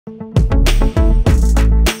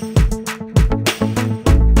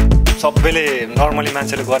सबैले नर्मली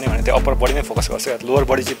मान्छेले गर्ने भने त्यो अप्पर बडी नै फोकस गर्छ लोअर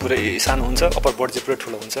बडी चाहिँ पुरै सानो हुन्छ अप्पर बडी चाहिँ पुरै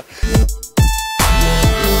ठुलो हुन्छ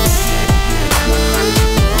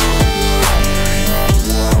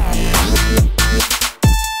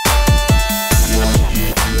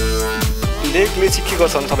लेगले चाहिँ के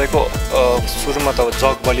गर्छ भने तपाईको सुरुमा त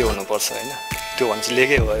जग बलियो हुनुपर्छ हैन त्यो भने चाहिँ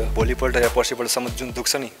लेगै भयो भोलिपल्ट या पर्सिपल्टसम्म जुन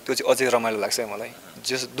दुख्छ नि त्यो चाहिँ अझै रमाइलो लाग्छ मलाई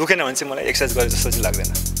जस दुखेन भने चाहिँ मलाई एक्सर्साइज गरे जस्तो चाहिँ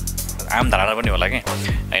लाग्दैन आम धारणा पनि होला के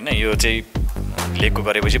हैन यो चाहिँ लेगको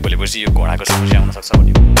गरेपछि भोलिपछि यो घोडाको समस्या आउन सक्छ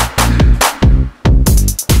भन्ने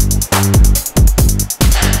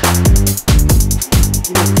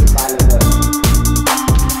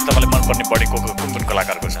तपाईलाई मन पर्ने बडीको कुन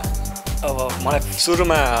कलाकारको छ अब मलाई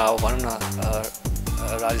सुरुमा भनौँ न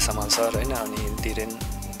राजेश हमाल सर हैन अनि धीरेन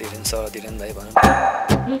दाइ भनौँ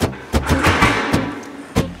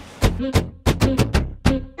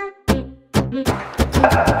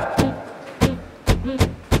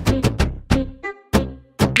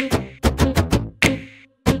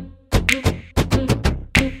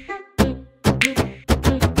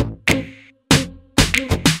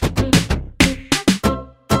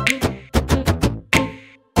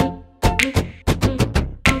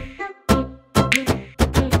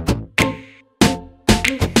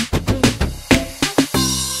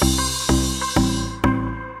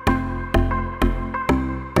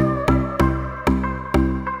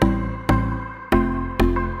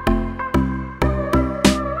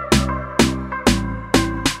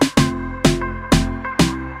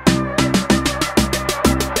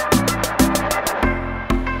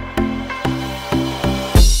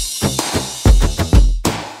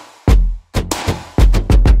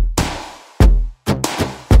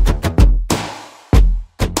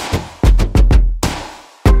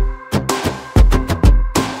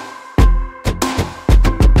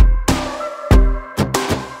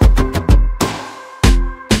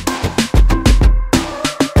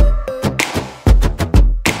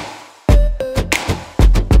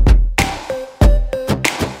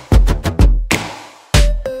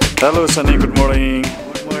हेलो सनी गुड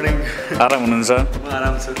मर्निङ आराम हुनुहुन्छ म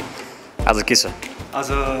आराम छु आज के छ आज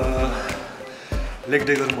लेग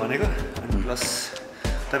डे गरौँ भनेको अनि प्लस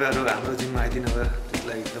तपाईहरु हाम्रो जिममा आइदिनु भयो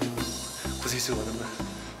त्यसलाई एकदम खुसी छु भनौँ न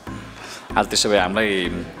आज त्यसो भए हामीलाई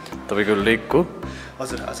तपाईको लेगको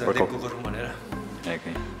हजुर आज लेगको गरौँ भनेर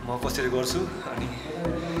म कसरी गर्छु अनि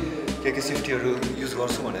के सेफ्टीहरु युज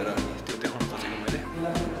गर्छु भनेर त्यो देखाउन खोजेको मैले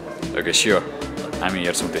ओके स्योर हामी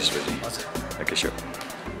हेर्छौँ त्यसपछि हजुर ओके स्योर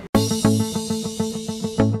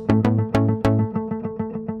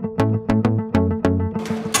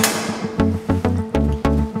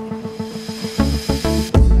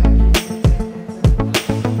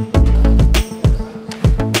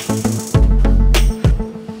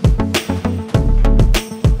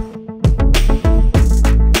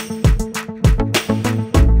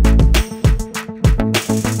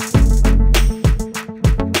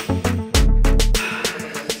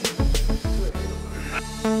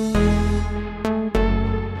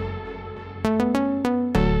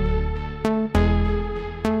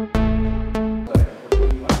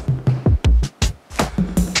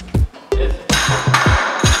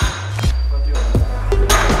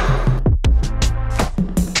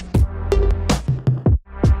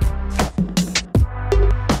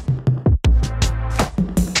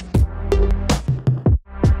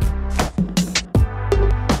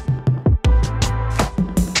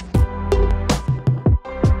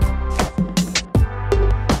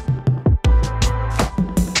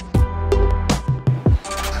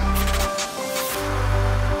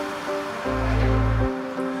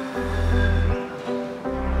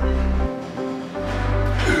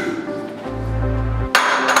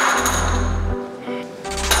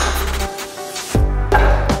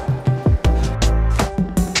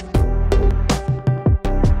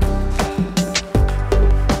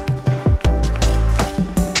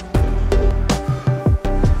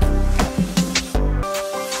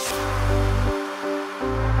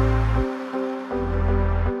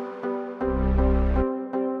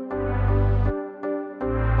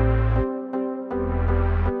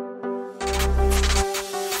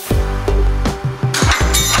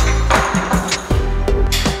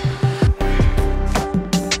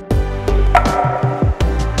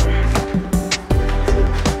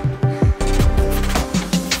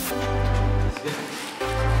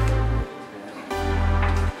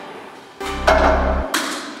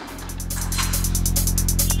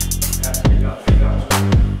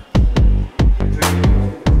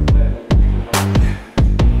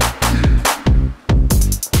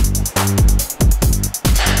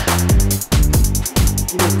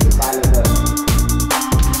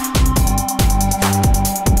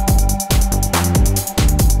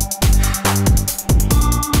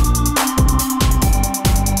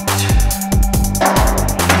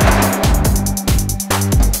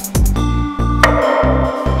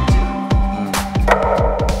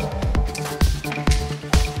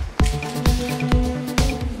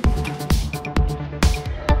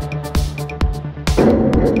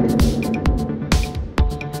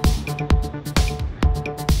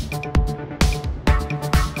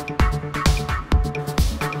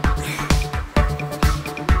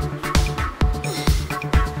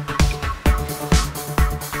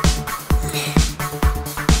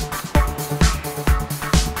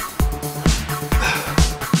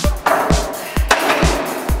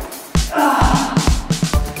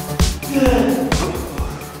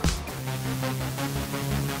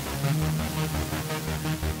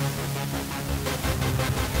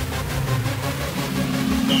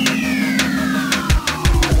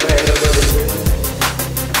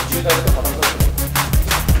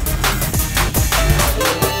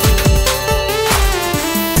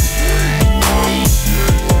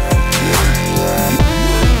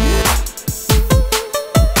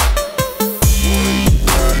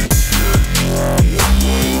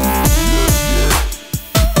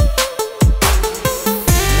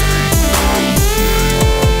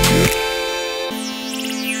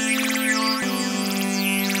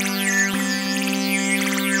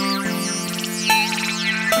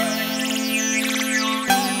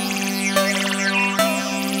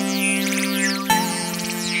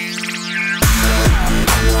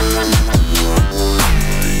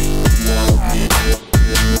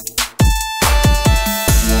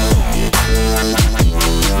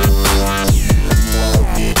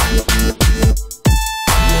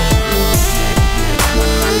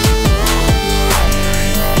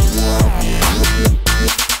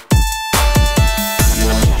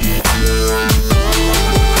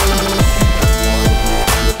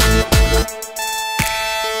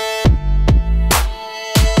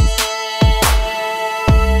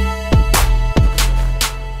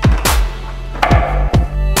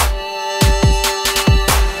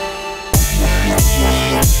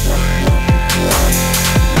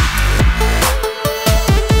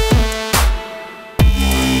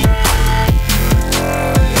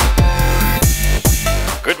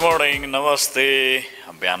नमस्ते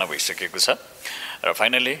बिहान भइसकेको छ र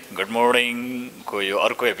फाइनली गुड मर्निङको यो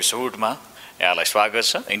अर्को एपिसोडमा यहाँलाई स्वागत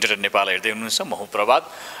छ। इन्टरनेट नेपाल हेर्दै हुनुहुन्छ, म हुँ प्रभात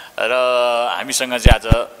र हामीसँग चाहिँ आज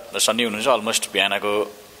सन्नी हुनुहुन्छ। अलमोस्ट बिहानको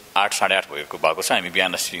 8 साढे 8 भएको छ। हामी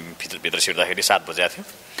बिहान भित्र छिर्दाखेरि 7 बजेको थियो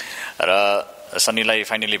र सन्नीलाई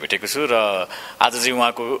फाइनली भेटेको छु र आज चाहिँ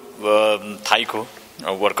उहाँको थाईको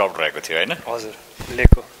वर्कआउट रहेको थियो होइन? हजुर,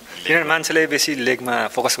 लेगको। किनभने मान्छेले बेसी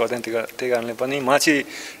लेगमा फोकस गर्दैन, त्यही कारणले पनि मलाई चाहिँ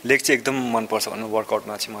लेग चाहिँ एकदम मनपर्छ भन्नु।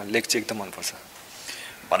 वर्कआउटमा चाहिँ मलाई लेग चाहिँ एकदम मनपर्छ।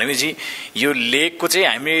 भनेपछि यो लेगको चाहिँ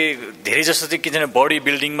हामी धेरै जस्तो चाहिँ किन बडी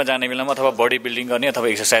बिल्डिङमा जाने बेलामा अथवा बडी बिल्डिङ गर्ने अथवा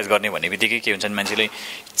एक्सर्साइज गर्ने भन्ने बित्तिकै के हुन्छ मान्छेले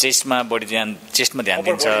चेस्टमा ध्यान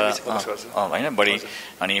दिन्छ होइन? बडी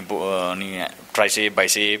अनि ट्राइसेप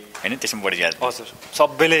बाइसेप होइन, त्यसमा बडी ज्यादा। हजुर,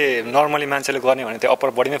 सबैले नर्मली मान्छेले गर्ने भने त्यो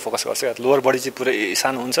अप्पर बडीमै फोकस गर्छ। लोवर बडी चाहिँ पुरै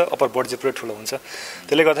सानो हुन्छ, अप्पर बडी चाहिँ पुरै ठुलो हुन्छ।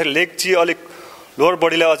 त्यसले गर्दाखेरि लेग चाहिँ अलिक लोवर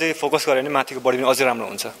बडीलाई अझै फोकस गऱ्यो भने माथिको बडी पनि अझै राम्रो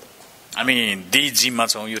हुन्छ। हामी दी जिममा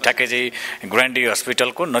छौँ। यो ठ्याक्कै चाहिँ ग्रान्डी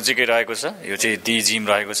हस्पिटलको नजिकै रहेको छ। यो चाहिँ दी जिम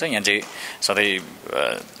रहेको छ। यहाँ चाहिँ सधैँ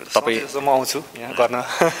तपाईँ म आउँछु यहाँ गर्न।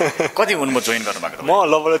 कति हुनुभयो जोइन गर्नुभएको? म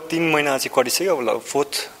लगभग 3 महिना चाहिँ कटिसक्यो। अब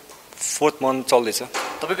फोर्थ मन्थ चल्दैछ।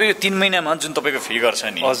 तपाईँको यो 3 महिनामा जुन तपाईँको फिगर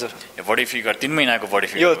छ नि, हजुर, यो बडी फिगर 3 महिनाको बडी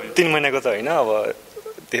फिगर, यो 3 महिनाको त होइन, अब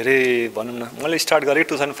धेरै भनौँ न। मैले स्टार्ट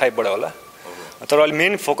गरेको 2005 बाट होला, तर अहिले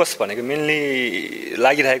मेन फोकस भनेको मेनली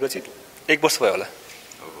लागिरहेको चाहिँ 1 वर्ष भयो होला।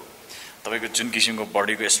 तपाईँको जुन किसिमको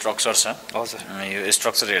बडीको स्ट्रक्चर छ, हजुर, यो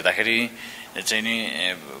स्ट्रक्चर हेर्दाखेरि चाहिँ नि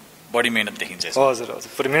बडी मेहनत देखिन्छ। हजुर हजुर,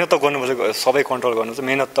 पुरै मेहनत त गर्नुपर्छ, सबै कन्ट्रोल गर्नुपर्छ।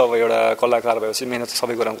 मेहनत त अब एउटा कलाकार भएपछि मेहनत त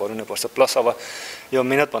सबै कुरामा गर्नु नै पर्छ। प्लस अब यो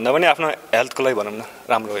मेहनत भन्दा पनि आफ्नो हेल्थको लागि भनौँ न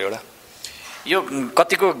राम्रो हो एउटा। यो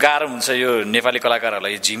कतिको गाह्रो हुन्छ यो नेपाली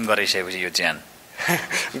कलाकारहरूलाई जिम गरिसकेपछि यो ज्यान?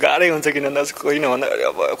 गाह्रै हुन्छ, किनभने किन भन्दा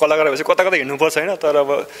अब कलाकार भएपछि कता कता हिँड्नुपर्छ होइन, तर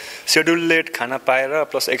अब सेड्युलेड खाना पाएर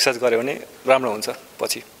प्लस एक्सर्साइज गऱ्यो भने राम्रो हुन्छ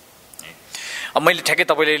पछि। अब मैले ठ्याक्कै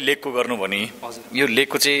तपाईँले लेगको गर्नु भने यो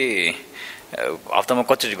लेगको चाहिँ हप्तामा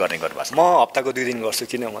कतिचोटि गर्ने गर्नुभएको छ? म हप्ताको 2 दिन गर्छु।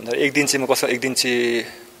 किन भन्दा एक दिन चाहिँ म एक दिन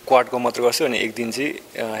चाहिँ क्वाडको मात्र गर्छु अनि एक दिन चाहिँ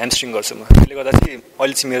ह्यामस्ट्रिङ गर्छु म। त्यसले गर्दा चाहिँ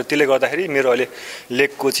अहिले चाहिँ त्यसले गर्दाखेरि मेरो अहिले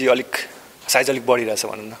लेगको चाहिँ अलिक साइज अलिक बढिरहेछ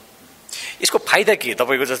भनौँ न। यसको फाइदा के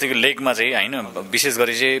तपाईँको? जस्तै कि लेगमा चाहिँ होइन, विशेष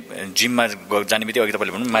गरी चाहिँ जिममा जाने बित्तिकै अघि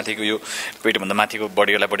तपाईँले भन्नु माथिको यो पेटभन्दा माथिको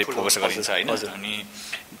बडीलाई बढी फोकस गरिन्छ होइन, अनि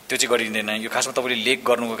त्यो चाहिँ गरिँदैन। यो खासमा तपाईँले लेग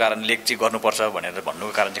गर्नुको कारण लेग चाहिँ गर्नुपर्छ भनेर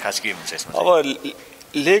भन्नुको कारण चाहिँ खास के हुन्छ यसमा? अब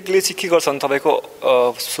लेगले चाहिँ के गर्छ भने तपाईँको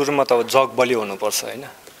सुरुमा त अब जग बलियो हुनुपर्छ होइन,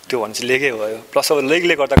 त्यो भने चाहिँ लेगै भयो। प्लस अब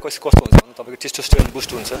लेगले गर्दा कस्तो हुन्छ भने तपाईँको टेस्टोस्टेरोन बुस्ट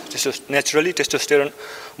हुन्छ। नेचुरली टेस्टोस्टेरोन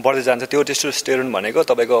बढ्दै जान्छ। त्यो टेस्टोस्टेरोन भनेको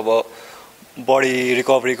तपाईँको अब बडी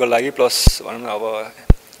रिकभरीको लागि प्लस भनौँ न अब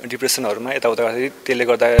डिप्रेसनहरूमा यताउता गर्दाखेरि त्यसले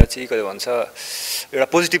गर्दा चाहिँ के भन्छ एउटा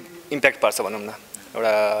पोजिटिभ इम्प्याक्ट पार्छ भनौँ न।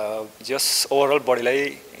 एउटा जस्ट ओभरअल बडीलाई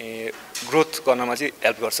ग्रोथ गर्नमा चाहिँ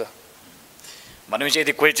हेल्प गर्छ। भनेपछि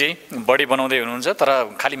यदि कोही चाहिँ बडी बनाउँदै हुनुहुन्छ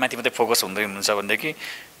तर खालि माथि मात्रै फोकस हुँदै हुनुहुन्छ भनेदेखि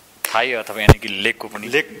थाई अथवा यानि कि लेगको पनि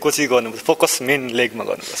लेगको चाहिँ गर्नुपर्छ, फोकस मेन लेगमा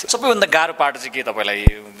गर्नुपर्छ। सबैभन्दा गाह्रो पार्ट चाहिँ के तपाईँलाई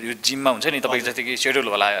यो जिममा हुन्छ नि? तपाईँको जस्तै कि सेड्युल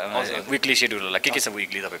होला, विकली सेड्युल होला, के छ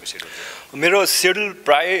विकली तपाईँको सेड्युल? मेरो सेड्युल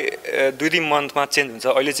प्रायः 2-3 मन्थमा चेन्ज हुन्छ।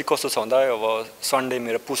 अहिले चाहिँ कस्तो छ भन्दा अब सन्डे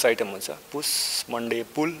मेरो पुस आइटम हुन्छ, पुस, मन्डे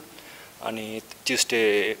पुल, अनि Tuesday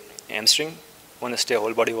hamstring, Wednesday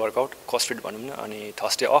whole body workout कस्ट्रिट भनौँ न, अनि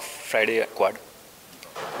थर्सडे अफ, फ्राइडे क्वाड।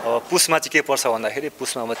 अब पुसमा चाहिँ के पर्छ भन्दाखेरि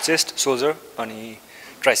पुसमा अब चेस्ट, सोल्जर अनि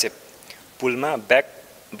ट्राइसेप, पुलमा ब्याक,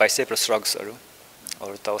 बाइसेप र श्रग्सहरू।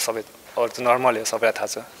 अरू त सबै अरू त नर्मल हो, सबैलाई थाहा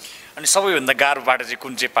छ। अनि सबैभन्दा गाह्रो बाटो चाहिँ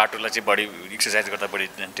कुन चाहिँ पार्टलाई चाहिँ बढी एक्सर्साइज गर्दा बढी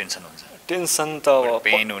टेन्सन हुन्छ? टेन्सन त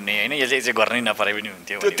पेन हुने होइन, यो चाहिँ गर्नै नपरे पनि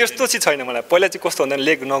हुन्थ्यो। त्यो त्यस्तो चाहिँ छैन मलाई। पहिला चाहिँ कस्तो भन्दा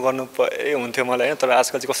लेग नगर्नु हुन्थ्यो मलाई होइन, तर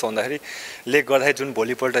आजकल चाहिँ कस्तो भन्दाखेरि लेग गर्दाखेरि जुन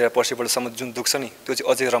भोलिपल्ट या पर्सिपल्टसम्म जुन दुख्छ नि त्यो चाहिँ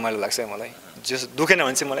अझै रमाइलो लाग्छ मलाई। जस दुखेन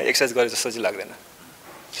भने चाहिँ मलाई एक्सर्साइज गरे जस्तो चाहिँ लाग्दैन।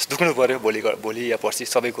 दुख्नु पऱ्यो भोलि या पर्सि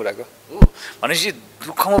सबै कुराको। भनेपछि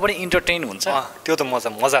दुःखमा पनि इन्टरटेन हुन्छ। त्यो त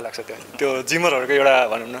मजा लाग्छ। त्यो जिमरहरूको एउटा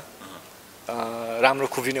भनौँ न राम्रो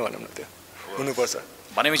खुबी नै भनौँ न, त्यो हुनुपर्छ।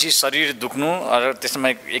 भनेपछि शरीर दुख्नु र त्यसमा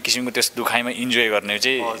एक किसिमको त्यस दुखाइमा इन्जोय गर्ने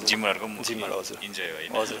चाहिँ जिमरहरूको हजुर इन्जोय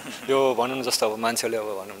होइन। हजुर यो भनौँ न जस्तो अब मान्छेले अब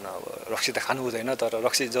भनौँ न अब रक्सी त खानु हुँदैन, तर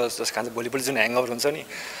रक्सी जस खान्छ भोलिपल्ट जुन ह्याङओभर हुन्छ नि,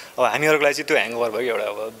 अब हामीहरूको लागि चाहिँ त्यो ह्याङओभर भयो एउटा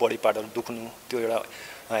अब बडी पार्टहरू दुख्नु, त्यो एउटा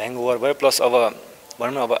ह्याङओभर भयो। प्लस अब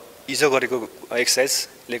भनौँ न अब हिजो गरेको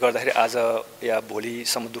एक्सर्साइजले गर्दाखेरि आज या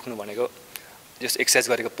भोलिसम्म दुख्नु भनेको जस्तो एक्सर्साइज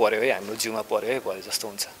गरेको पऱ्यो है, हाम्रो जिउमा पऱ्यो है भयो जस्तो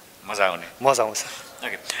हुन्छ। मजा आउँछ।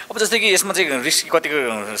 ओके, अब जस्तै कि यसमा चाहिँ रिस्क कतिको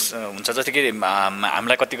हुन्छ, जस्तै कि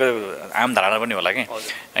हामीलाई कतिको आम धारणा पनि होला कि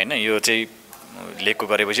होइन, यो चाहिँ लेगको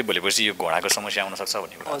गरेपछि भोलिपछि यो घोडाको समस्या आउनसक्छ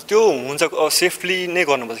भन्ने कुरा। त्यो हुन्छ, सेफली नै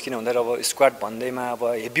गर्नुपर्छ। किन भन्दाखेरि अब स्क्वाड भन्दैमा अब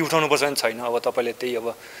हेभी उठाउनुपर्छ नि छैन। अब तपाईँले त्यही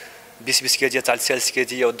अब 20 केजी या 40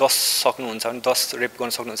 केजी अब 10 सक्नुहुन्छ भने 10 रेप गर्न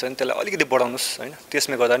सक्नुहुन्छ भने त्यसलाई अलिकति बढाउनुहोस् होइन,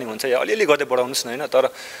 त्यसमै गर्दा नि हुन्छ, या अलिअलि गर्दै बढाउनुहोस् न होइन। तर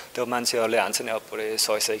त्यो मान्छेहरूले हान्छ नि अब पुरै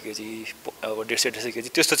 100 केजी अब 150 केजी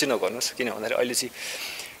त्यस्तो चाहिँ नगर्नुहोस्। किन भन्दाखेरि अहिले चाहिँ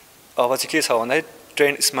अब चाहिँ के छ भन्दाखेरि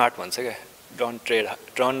ट्रेन स्मार्ट भन्छ क्या,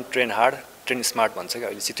 don't train hard, train smart भन्छ क्या,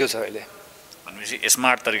 अहिले चाहिँ त्यो छ। अहिले भनेपछि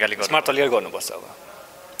स्मार्ट तरिकाले गर्नुपर्छ। अब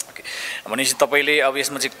भनेपछि तपाईँले अब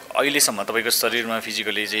यसमा चाहिँ अहिलेसम्म तपाईँको शरीरमा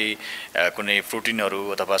फिजिकली चाहिँ कुनै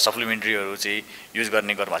प्रोटिनहरू अथवा सप्लिमेन्ट्रीहरू चाहिँ युज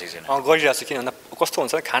गर्ने गर्नुभएको छैन? गरिरहेको छु। किन भन्दा कस्तो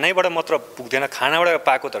हुन्छ खानैबाट मात्र पुग्दैन, खानाबाट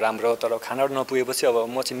पाएको त राम्रो, तर खानाबाट नपुगेपछि अब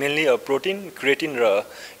म चाहिँ मेनली प्रोटिन, क्रिएटिन र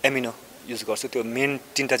एमिनो युज गर्छु। त्यो मेन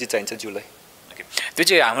 3टा चाहिँ चाहिन्छ जिउलाई। त्यो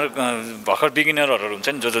चाहिँ हाम्रो भर्खर बिगिनरहरू हुन्छ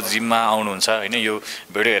नि, जो जिममा आउनुहुन्छ होइन, यो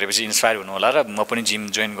भिडियो हेरेपछि इन्सपायर हुनु होला र म पनि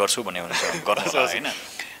जिम जोइन गर्छु भन्ने हुन्छ गर्नुहुन्छ होइन।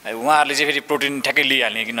 उहाँहरूले चाहिँ फेरि प्रोटिन ठ्याक्कै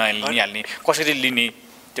लिइहाल्ने कि नलिहाल्ने, कसरी लिने,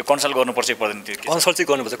 त्यो कन्सल्ट गर्नुपर्छ पर्दैन? त्यो कन्सल्ट चाहिँ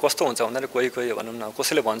गर्नुपर्छ। कस्तो हुन्छ भन्दाखेरि कोही भनौँ न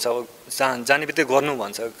कसैले भन्छ अब जाने बित्तिकै गर्नु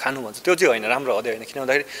भन्छ, खानु भन्छ, त्यो चाहिँ होइन, राम्रो हुँदै होइन। किन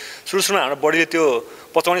भन्दाखेरि सुरुमा हाम्रो बडीले त्यो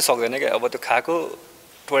पचाउनै सक्दैन क्या। अब त्यो खाएको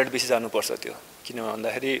टोयलेट बेसी जानुपर्छ त्यो। किन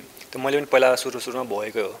भन्दाखेरि त्यो मैले पनि पहिला सुरुमा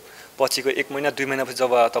भएको हो, पछिको 1 महिना 2 महिनापछि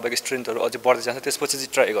जब तपाईँको स्ट्रेन्थहरू अझै बढ्दै जान्छ त्यसपछि चाहिँ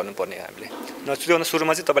ट्राई गर्नुपर्ने हामीले। त्योभन्दा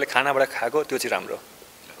सुरुमा चाहिँ तपाईँले खानाबाट खाएको त्यो चाहिँ राम्रो।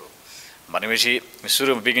 भनेपछि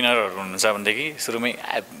सुरु बिगिनरहरू हुनुहुन्छ भनेदेखि सुरुमै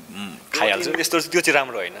खाइहाल्छु यस्तो त्यो चाहिँ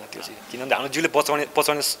राम्रो होइन। त्यो चाहिँ किन भन्दा हाम्रो जिउले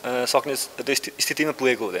पचाउन सक्ने त्यो स्थितिमा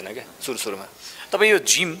पुगेको हुँदैन क्या सुरुमा। तपाईँ यो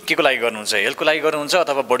जिम के को लागि गर्नुहुन्छ? हेल्थको लागि गर्नुहुन्छ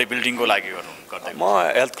अथवा बडी बिल्डिङको लागि गर्नुहुन्छ? म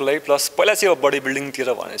हेल्थको लागि, प्लस पहिला चाहिँ अब बडी बिल्डिङतिर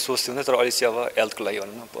भने सोच्थेँ हुन्थ्यो, तर अहिले चाहिँ अब हेल्थको लागि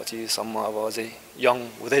भनौँ न, पछिसम्म अब अझै यङ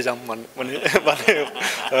हुँदै जाऊँ भन्ने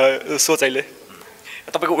सोच अहिले।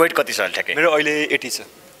 तपाईँको वेट कति छ ठ्याक्कै? मेरो अहिले 80 छ।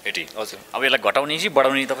 80 हजुर। अब यसलाई घटाउने कि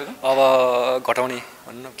बढाउने तपाईँको? अब घटाउने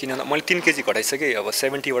भनौँ न, किन मैले 3 केजी घटाइसकेँ। अब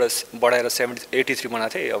 70बाट बढाएर 83 बनाएको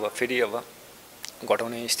थिएँ। अब फेरि अब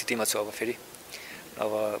घटाउने स्थितिमा छु अब फेरि,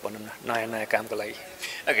 अब भनौँ न नयाँ कामको लागि।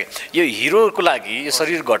 ओके, यो हिरोको लागि यो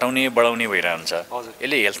शरीर घटाउने बढाउने भइरहन्छ,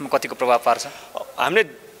 यसले हेल्थमा कतिको प्रभाव पार्छ? हामीले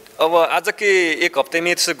अब आज के 1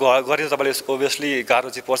 हप्तामै त्यसो गरेर तपाईँले ओभियसली गाह्रो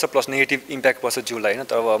चाहिँ पर्छ, प्लस नेगेटिभ इम्प्याक्ट पर्छ जिउलाई होइन।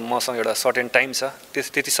 तर अब मसँग एउटा सर्टेन टाइम छ,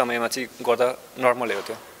 त्यति समयमा चाहिँ गर्दा नर्मलै हो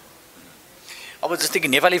त्यो। अब जस्तै कि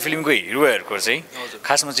नेपाली फिल्मको हिरोहरूको चाहिँ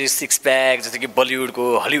खासमा चाहिँ 6 प्याक जस्तै कि बलिउडको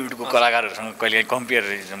हलिउडको कलाकारहरूसँग कहिले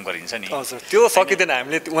कम्पेरिजन गरिन्छ नि। हजुर, त्यो सकिँदैन।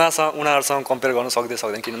 हामीले उनीहरूसँग कम्पेयर गर्न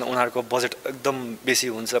सक्दैन। किनभने उनीहरूको बजेट एकदम बेसी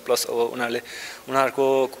हुन्छ, प्लस अब उनीहरूको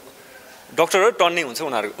डक्टरहरू टन्नै हुन्छ,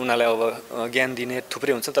 उनीहरूलाई अब ज्ञान दिने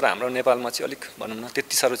थुप्रै हुन्छ। तर हाम्रो नेपालमा चाहिँ अलिक भनौँ न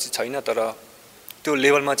त्यति साह्रो चाहिँ छैन, तर त्यो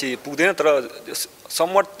लेभलमा चाहिँ पुग्दैन। तर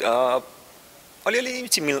समवट अलिअलि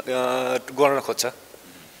चाहिँ गर्न खोज्छ।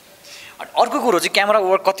 अर्को कुरो चाहिँ क्यामेरा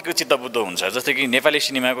वर्क कतिको चित्तबुद्ध हुन्छ? जस्तै कि नेपाली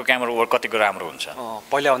सिनेमाको क्यामेरा वर्क कतिको राम्रो हुन्छ?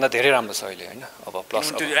 पहिलाभन्दा धेरै राम्रो छ अहिले होइन। अब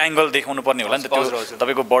प्लस त्यो एङ्गल देखाउनु पर्ने होला नि त, त्यो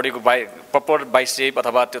तपाईँको बडीको प्रपर बाइसेप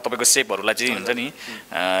अथवा त्यो तपाईँको सेपहरूलाई चाहिँ हुन्छ नि,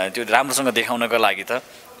 त्यो राम्रोसँग देखाउनको लागि त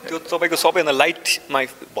त्यो तपाईँको सबैभन्दा लाइटमा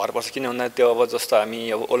भर पर्छ। किन भन्दा त्यो अब जस्तो हामी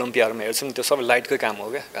अब ओलम्पियाडमा हेर्छौँ नि, त्यो सबै लाइटकै काम हो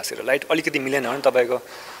क्या। खास गरेर लाइट अलिकति मिलेन भने तपाईँको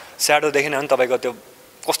स्याडो देखेन भने तपाईँको त्यो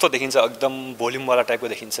कस्तो देखिन्छ, एकदम भोल्युमवाला टाइपको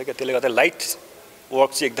देखिन्छ क्या। त्यसले गर्दा लाइट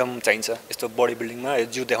वर्क चाहिँ एकदम चाहिन्छ यस्तो बडी बिल्डिङमा।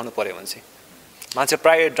 जिउ देखाउनु पऱ्यो भने चाहिँ मान्छे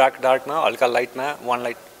प्रायः डार्कमा, हल्का लाइटमा, वान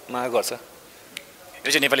लाइटमा गर्छ। यो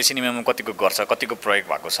चाहिँ नेपाली सिनेमामा कतिको गर्छ कतिको प्रयोग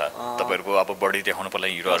भएको छ तपाईँहरूको अब बडी देखाउनु पर्ला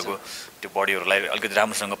हिरोहरूको त्यो बडीहरूलाई अलिकति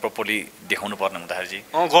राम्रोसँग प्रपरली देखाउनु पर्ने हुँदाखेरि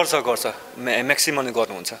चाहिँ गर्छ म्याक्सिमम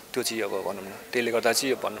गर्नुहुन्छ त्यो चाहिँ अब भनौँ न त्यसले गर्दा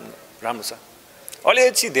चाहिँ भनौँ न राम्रो छ अहिले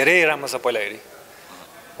चाहिँ धेरै राम्रो छ पहिला हेरी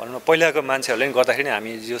भनौँ न पहिलाको मान्छेहरूले गर्दाखेरि नै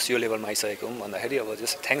हामी जस यो लेभलमा आइसकेको हौँ भन्दाखेरि अब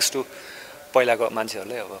जस थ्याङ्क्स टु पहिलाको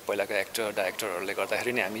मान्छेहरूले अब पहिलाको एक्टर डाइरेक्टरहरूले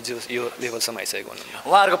गर्दाखेरि नै हामी जो यो लेभलसम्म आइसकेको हुनु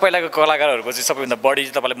उहाँहरूको पहिलाको कलाकारहरूको चाहिँ सबैभन्दा बढी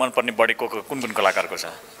चाहिँ तपाईँलाई मनपर्ने बढी कुन कलाकारको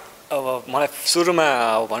छ अब मलाई सुरुमा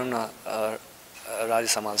अब भनौँ न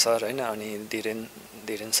राजेश हमाल सर होइन अनि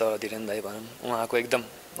धीरेन दाई भनौँ उहाँको एकदम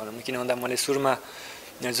भनौँ किन भन्दा मैले सुरुमा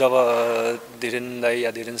जब धीरेन दाई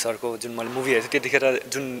या धीरेन सरको जुन मैले मुभी हेर्थेँ त्यतिखेर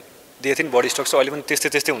जुन दिएको थिएँ नि बडी स्ट्रक्चर अहिले पनि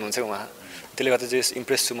त्यस्तै हुनुहुन्छ उहाँ त्यसले गर्दा चाहिँ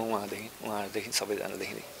इम्प्रेस छु म उहाँहरूदेखि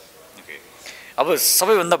सबैजनादेखि अब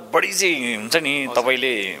सबैभन्दा बढी चाहिँ हुन्छ नि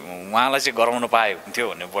तपाईँले उहाँलाई चाहिँ गराउनु पाए हुन्थ्यो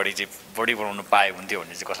भने बढी बनाउनु पाए हुन्थ्यो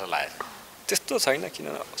भन्ने चाहिँ कसो लाग्यो त्यस्तो छैन किन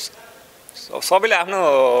सबैले आफ्नो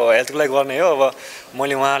हेल्थको लागि गर्ने हो अब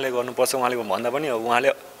मैले उहाँले गर्नुपर्छ उहाँले भन्दा पनि अब उहाँले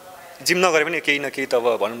जिम नगरे पनि केही न केही त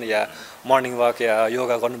अब भनौँ न या मर्निङ वाक या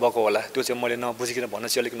योगा गर्नुभएको होला त्यो चाहिँ मैले नबुझिकन भन्न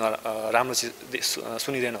चाहिँ अलिक राम्रो चिज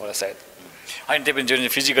सुनिँदैन होला सायद होइन त्यही पनि जुन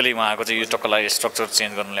फिजिकली उहाँको चाहिँ यो टक्कलाई स्ट्रक्चर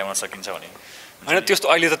चेन्ज गर्न ल्याउन सकिन्छ भने होइन त्यस्तो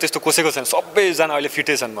अहिले त त्यस्तो कसैको छैन सबैजना अहिले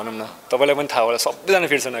फिटै छन् भनौँ न तपाईँलाई पनि थाहा होला सबैजना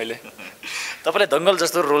फिट छन् अहिले तपाईँलाई दङ्गल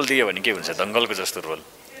जस्तो रोल दियो भने के हुन्छ दङ्गलको जस्तो रोल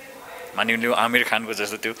मानिलिनु आमिर खानको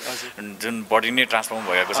जस्तो त्यो जुन बडी नै ट्रान्सफर्म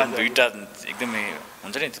भएको छ दुईवटा एकदमै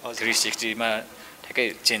हुन्छ नि 360मा ठ्याक्कै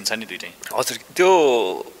चेन्ज छ नि दुइटै हजुर त्यो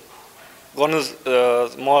गर्नु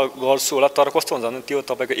म गर्छु होला तर कस्तो हुन्छ भने त्यो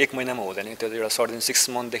तपाईँको 1 महिनामा हुँदैन त्यो एउटा सर्टेन 6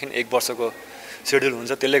 मन्थदेखि 1 वर्षको सेड्युल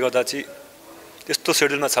हुन्छ त्यसले गर्दा चाहिँ त्यस्तो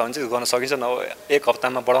सेड्युलमा छ भने चाहिँ गर्न सकिन्छ नभए 1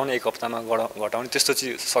 हप्तामा बढाउने 1 हप्तामा घटाउने त्यस्तो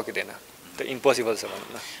चाहिँ सकिँदैन त्यो इम्पोसिबल छ भनौँ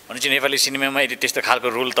न भनेपछि नेपाली सिनेमामा यदि त्यस्तो खालको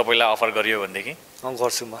रोल तपाईँलाई अफर गरियो भनेदेखि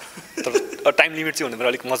गर्छु म तर टाइम लिमिट चाहिँ हुनु पऱ्यो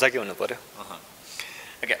अलिक मजाकै हुनु पऱ्यो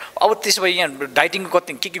ओके अब त्यसो भए यहाँ डाइटिङको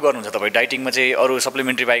कति के गर्नुहुन्छ तपाईँ डाइटिङमा चाहिँ अरू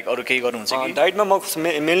सप्लिमेन्ट्री बाहेक अरू केही गर्नुहुन्छ कि डाइटमा म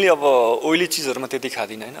मेनली अब ओइली चिजहरूमा त्यति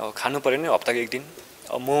खाँदिनँ होइन अब खानु पऱ्यो नि हप्ताको 1 दिन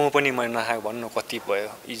अब मोमो पनि मैले नखाएको भन्नु कति भयो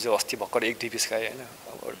हिजो अस्ति भर्खर 1-2 पिस खाएँ होइन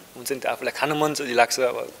अब हुन्छ नि त आफूलाई खानु मन चाहिँ लाग्छ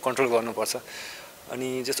अब कन्ट्रोल गर्नुपर्छ अनि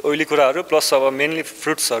जस्तो ओइली कुराहरू प्लस अब मेनली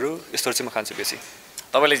फ्रुट्सहरू यस्तोहरू चाहिँ म खान्छु बेसी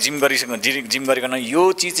तपाईँले जिम गरिकन यो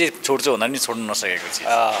चिज चाहिँ छोड्छु भन्दा पनि छोड्नु नसकेको चिज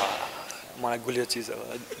मलाई गुलियो चिज अब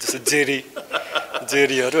जस्तो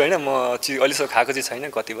जेरीहरू होइन म अहिलेसम्म खाएको चाहिँ छैन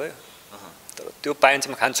कति भयो तर त्यो पायो भने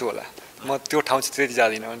चाहिँ म खान्छु होला म त्यो ठाउँ चाहिँ त्यति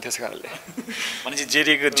जाँदिनँ भने त्यस कारणले भनेपछि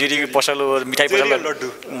जेरीको पसलो मिठाई पसलो लड्डु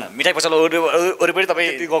मिठाई पसलो वरिपरि तपाईँ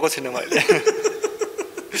गएको छैन मैले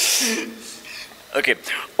ओके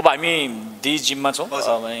अब हामी दी जिममा छौँ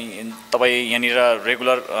तपाईँ यहाँनिर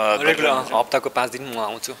रेगुलर हप्ताको 5 दिन म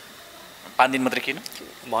आउँछु 5 दिन मात्रै किन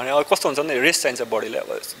भने अब कस्तो हुन्छ भने रेस्ट चाहिन्छ बडीलाई अब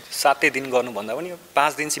 7 दिन गर्नुभन्दा पनि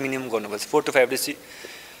 5 दिन चाहिँ मिनिमम गर्नुपर्छ 4 to 5 डेज चाहिँ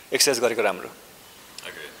एक्सर्साइज गरेको राम्रो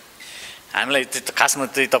हामीलाई खासमा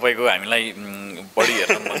चाहिँ तपाईँको हामीलाई बडी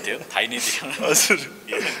हेर्न मन थियो थाहै नै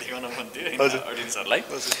देखाउन मन थियो अडियन्सहरूलाई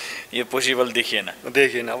यो पोसिबल देखिएन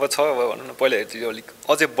अब छ अब भनौँ न पहिला हेर्थ्यो अलिक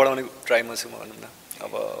अझै बढाउने ट्राईमा छु म भनौँ न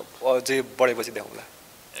अब अझै बढेपछि देखाउँला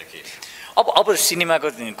अब सिनेमाको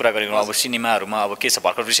कुरा गरेको अब सिनेमाहरूमा अब के छ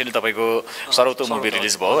भर्खर रिसेन्टली तपाईँको सरौतो मुभी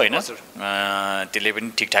रिलिज भयो होइन त्यसले पनि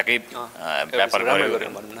ठिकठाकै व्यापार गर्यो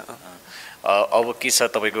अब के छ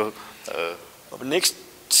तपाईँको अब नेक्स्ट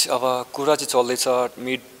अब कुरा चाहिँ चल्दैछ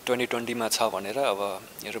मिड 2020मा छ भनेर अब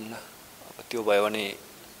हेरौँ न अब त्यो भयो भने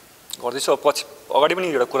गर्दैछु अब पछि अगाडि पनि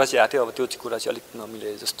एउटा कुरा चाहिँ आएको थियो अब त्यो कुरा चाहिँ अलिक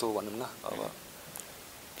नमिले जस्तो भनौँ न अब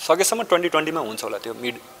सकेसम्म 2020मा हुन्छ होला त्यो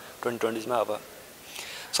मिड 2020मा अब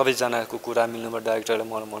सबैजनाको कुरा मिल्नु पर्यो डाइरेक्टरलाई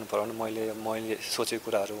मलाई मन पराउनु मैले सोचेको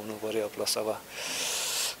कुराहरू हुनु पऱ्यो प्लस अब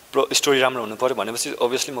स्टोरी राम्रो हुनु पऱ्यो भनेपछि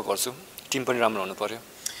अभियसली म गर्छु टिम पनि राम्रो हुनु पऱ्यो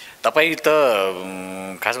तपाईँ त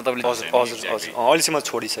खासमा तपाईँले हजुर अहिलेसम्म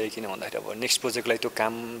छोडिसकेँ किन भन्दाखेरि अब नेक्स्ट प्रोजेक्टलाई त्यो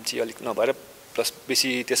काम चाहिँ अलिक नभएर प्लस बेसी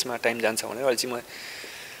त्यसमा टाइम जान्छ भनेर अहिले चाहिँ म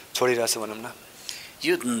छोडिरहेको छु भनौँ न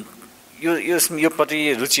योपट्टि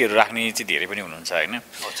रुचिहरू राख्ने चाहिँ धेरै पनि हुनुहुन्छ होइन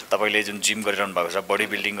तपाईँले जुन जिम गरिरहनु भएको छ बडी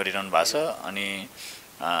बिल्डिङ गरिरहनु भएको छ अनि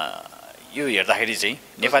यो हेर्दाखेरि चाहिँ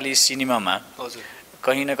नेपाली सिनेमामा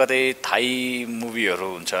कहीँ न कतै थाई मुभीहरू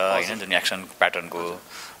हुन्छ होइन जुन एक्सन प्याटर्नको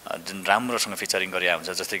जुन राम्रोसँग फिचरिङ गरिरहेको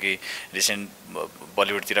हुन्छ जस्तै कि रिसेन्ट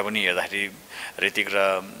बलिउडतिर पनि हेर्दाखेरि ऋतिक र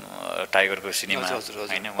टाइगरको सिनेमा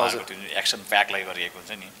होइन उहाँको त्यो एक्सन प्याकलाई गरिएको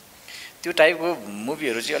हुन्छ नि त्यो टाइपको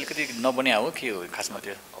मुभीहरू चाहिँ अलिकति नबन्या हो के हो खासमा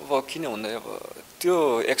त्यो अब किन भन्दा अब त्यो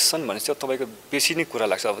एक्सन भनेपछि चाहिँ तपाईँको बेसी नै कुरा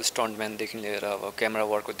लाग्छ अब स्टन्टम्यानदेखि लिएर अब क्यामेरा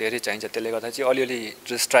वर्कको धेरै चाहिन्छ त्यसले गर्दा चाहिँ अलिअलि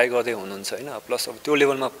जस्ट ट्राई गर्दै हुनुहुन्छ होइन प्लस अब त्यो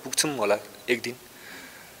लेभलमा पुग्छौँ होला एक दिन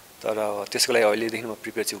तर त्यसको लागि अहिलेदेखि म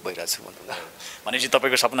प्रिपेयर चाहिँ भइरहेको छु भन्दा भनेपछि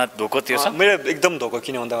तपाईँको सपना धोको त्यो छ? मेरो एकदम धोको,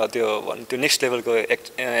 किन भन्दा त्यो नेक्स्ट लेभलको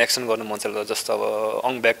एक्सन गर्नु मन छ। जस्तो अब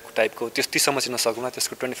अङ ब्याक टाइपको त्यतिसम्म चाहिँ नसकुमा,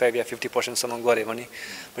 त्यसको 25 या 50% गऱ्यो भने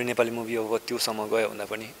नेपाली मुभी अब त्योसम्म गयो भन्दा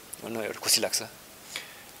पनि एउटा खुसी लाग्छ।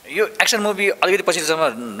 यो एक्सन मुभी अलिकति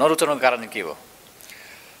पछिसम्म नरुचाउनुको कारण के हो?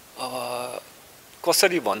 अब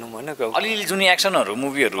कसरी भनौँ होइन, अलिअलि जुन एक्सनहरू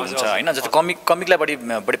मुभीहरू हुन्छ होइन, जस्तै कमिकलाई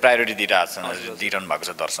बढी प्रायोरिटी दिइरहनु भएको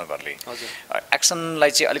छ दर्शकहरूले।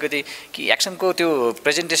 एक्सनलाई चाहिँ अलिकति कि एक्सनको त्यो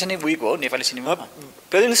प्रेजेन्टेसनै विक हो नेपाली सिनेमामा?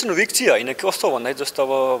 प्रेजेन्टेसन विक चाहिँ होइन, कस्तो भन्दा जस्तो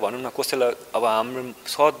अब भनौँ न कसैलाई अब हाम्रो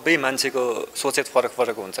सबै मान्छेको सोचेत फरक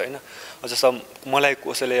हुन्छ होइन। जस्तो मलाई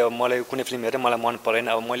कुनै फिल्म हेरेर मलाई मन परेन,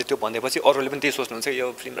 अब मैले त्यो भनिदिएपछि अरूले पनि त्यही सोच्नुहुन्छ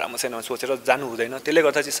यो फिल्म राम्रो छैन सोचेर जानु हुँदैन। त्यसले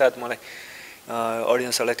गर्दा चाहिँ सायद मलाई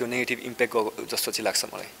अडियन्सहरूलाई त्यो नेगेटिभ इम्प्याक्ट गएको जस्तो चाहिँ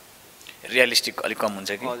लाग्छ मलाई। रियलिस्टिक अलिक कम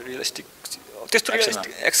हुन्छ कि? रियलिस्टिक त्यस्तो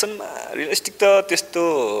एक्सनमा रियलिस्टिक त त्यस्तो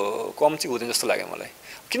कम चाहिँ हुँदैन जस्तो लाग्यो मलाई।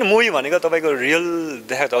 किन मुभी भनेको तपाईँको रियल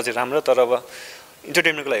देखाएको त अझै राम्रो, तर अब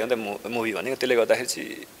इन्टरटेनमेन्टको लागि हो नि त मुभी भनेको, त्यसले गर्दाखेरि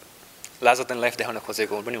चाहिँ लार्जर देन लाइफ देखाउन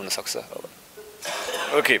खोजेको पनि हुनसक्छ।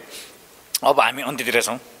 ओके, अब हामी अन्त्यतिर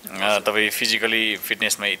छौँ। तपाईँ फिजिकली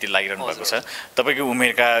फिटनेसमा यति लागिरहनु भएको छ, तपाईँको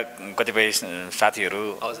उमेरका कतिपय साथीहरू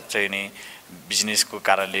चाहिँ नि बिजनेसको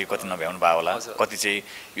कारणले कति नभ्याउनु भयो होला, कति चाहिँ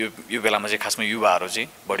यो बेलामा चाहिँ खासमा युवाहरू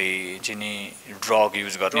चाहिँ बढी चाहिँ नि ड्रग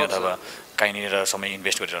युज गर्ने अथवा कहीँनिर समय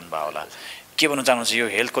इन्भेस्ट गरिरहनु भयो होला। के भन्नु चाहनुहुन्छ, यो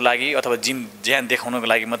हेल्थको लागि अथवा जिम ज्यान देखाउनको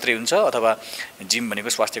लागि मात्रै हुन्छ अथवा जिम भनेको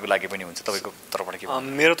स्वास्थ्यको लागि पनि हुन्छ? तपाईँको तर्फबाट के?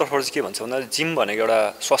 मेरो तर्फबाट चाहिँ के भन्छ भन्दा जिम भनेको एउटा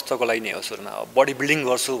स्वास्थ्यको लागि नै हो। सुरुमा बडी बिल्डिङ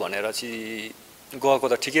गर्छु भनेर चाहिँ गएको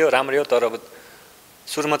त ठिकै हो, राम्रै हो, तर अब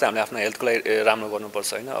सुरुमा त हामीले आफ्नो हेल्थको लागि राम्रो गर्नुपर्छ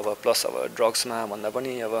होइन। अब प्लस अब ड्रग्समा भन्दा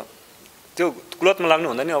पनि अब त्यो कुलतमा लाग्नु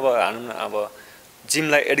हुँदा नि अब हानु अब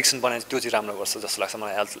जिमलाई एडिक्सन बनाएर त्यो चाहिँ राम्रो गर्छ जस्तो लाग्छ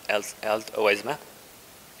मलाई हेल्थ वाइजमा।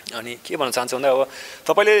 अनि के भन्न चाहन्छु भन्दा अब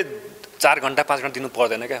तपाईँले 4 घन्टा 5 घन्टा दिनु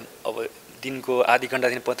पर्दैन क्या। अब दिनको आधी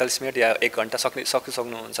घन्टादेखि 45 मिनट या 1 घन्टा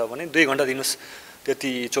सक्नुहुन्छ भने 2 घन्टा दिनुहोस्।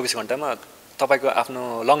 त्यति 24 घन्टामा तपाईँको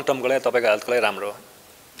आफ्नो लङ टर्मको लागि तपाईँको हेल्थको लागि राम्रो हो।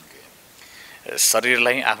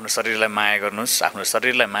 आफ्नो शरीरलाई माया गर्नुहोस्। आफ्नो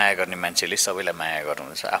शरीरलाई माया गर्ने मान्छेले सबैलाई माया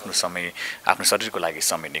गर्नुहुन्छ। आफ्नो शरीरको लागि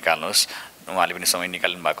समय निकाल्नुहोस्। उहाँले पनि समय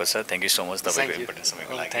निकाल्नु भएको छ। थ्याङ्क यू सो मच तपाईँको इम्पोर्टेन्ट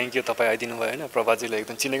समयको लागि। थ्याङ्क यू, तपाईँ आइदिनु भयो होइन। प्रभातजीले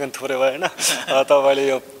एकदम चिनेको पनि थोरै भयो होइन। तपाईँले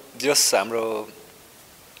यो जस हाम्रो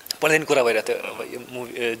पहिलादेखि कुरा भइरहेको थियो अब यो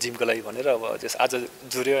मुभी जिमको लागि भनेर, अब जस आज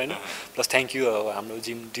जुर्यो होइन। प्लस थ्याङ्क यू अब हाम्रो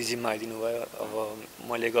जिममा आइदिनु भयो। अब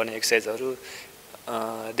मैले गर्ने एक्सर्साइजहरू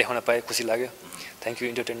देखाउन पाएँ, खुसी लाग्यो। Thank you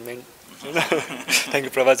entertainment. Thank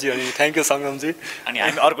you Prabhat ji, अनि थ्याङ्क यू सङ्गमजी। अनि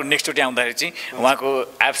हामी अर्को नेक्स्टचोटि आउँदाखेरि चाहिँ उहाँको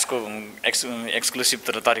एप्सको एक्सक्लुसिभ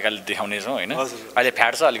तरिकाले देखाउनेछौँ होइन। अहिले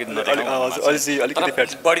फ्याट छ अलिकति, अलिकति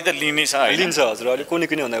फ्याट बढी त लिने छ, लिन्छ हजुर। अलिक कुनै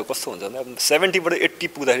भन्दा कस्तो हुन्छ भन्दा 70बाट 80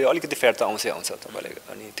 पुग्दाखेरि अलिकति फ्याट त आउँछ तपाईँले,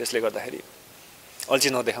 अनि त्यसले गर्दाखेरि अल्छी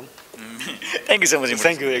नदेखाऊँ। Thank you so much.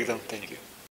 Thank you, एकदम थ्याङ्क यू।